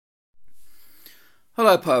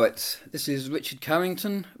Hello, poets. This is Richard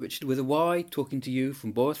Carrington, Richard with a Y, talking to you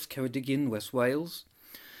from Borth, Ceredigion, West Wales.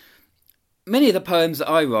 Many of the poems that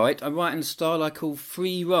I write in a style I call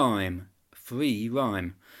free rhyme. Free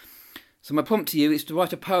rhyme. So my prompt to you is to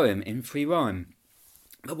write a poem in free rhyme.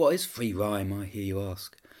 But what is free rhyme, I hear you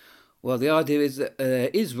ask? Well, the idea is that there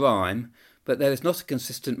is rhyme, but there is not a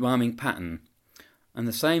consistent rhyming pattern. And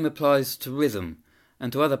the same applies to rhythm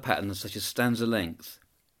and to other patterns such as stanza length.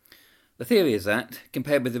 The theory is that,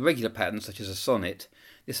 compared with the regular patterns such as a sonnet,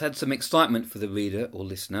 this adds some excitement for the reader or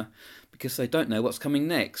listener because they don't know what's coming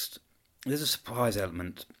next. There's a surprise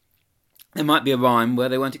element. There might be a rhyme where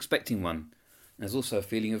they weren't expecting one. There's also a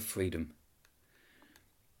feeling of freedom.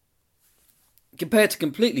 Compared to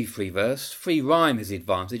completely free verse, free rhyme has the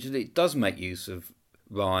advantage that it does make use of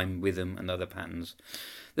rhyme, rhythm and other patterns.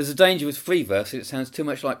 There's a danger with free verse that it sounds too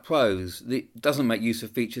much like prose. It doesn't make use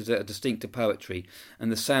of features that are distinct to poetry and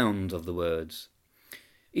the sound of the words.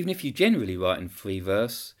 Even if you generally write in free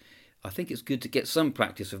verse, I think it's good to get some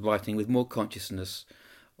practice of writing with more consciousness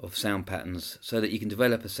of sound patterns so that you can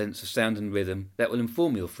develop a sense of sound and rhythm that will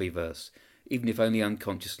inform your free verse, even if only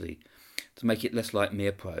unconsciously, to make it less like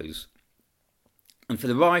mere prose. And for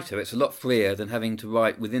the writer, it's a lot freer than having to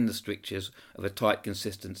write within the strictures of a tight,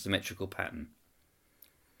 consistent, symmetrical pattern.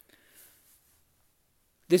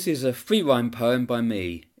 This is a free rhyme poem by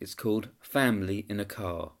me. It's called Family in a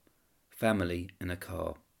Car. Family in a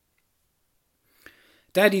car.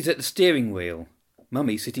 Daddy's at the steering wheel.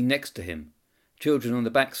 Mummy sitting next to him. Children on the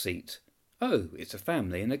back seat. Oh, it's a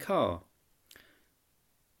family in a car.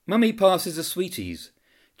 Mummy passes the sweeties.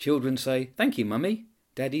 Children say, "Thank you, Mummy."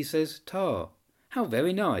 Daddy says, "Tar. How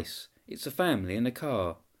very nice. It's a family in a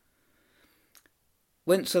car."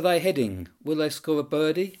 Whence are they heading? Will they score a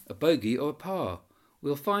birdie, a bogey or a par?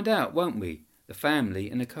 We'll find out, won't we? The family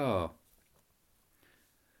in a car.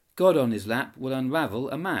 God on his lap will unravel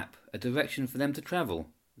a map, a direction for them to travel.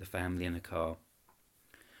 The family in a car.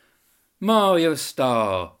 Ma, you're a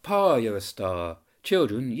star. Pa, you're a star.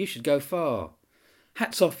 Children, you should go far.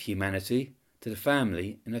 Hats off, humanity, to the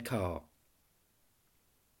family in a car.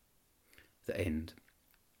 The end.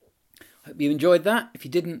 Hope you enjoyed that. If you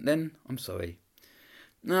didn't, then I'm sorry.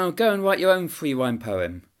 Now go and write your own free rhyme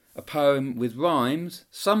poem. A poem with rhymes,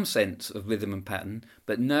 some sense of rhythm and pattern,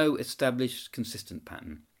 but no established consistent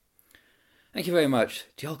pattern. Thank you very much.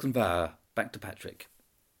 Diolch yn fawr. Back to Patrick.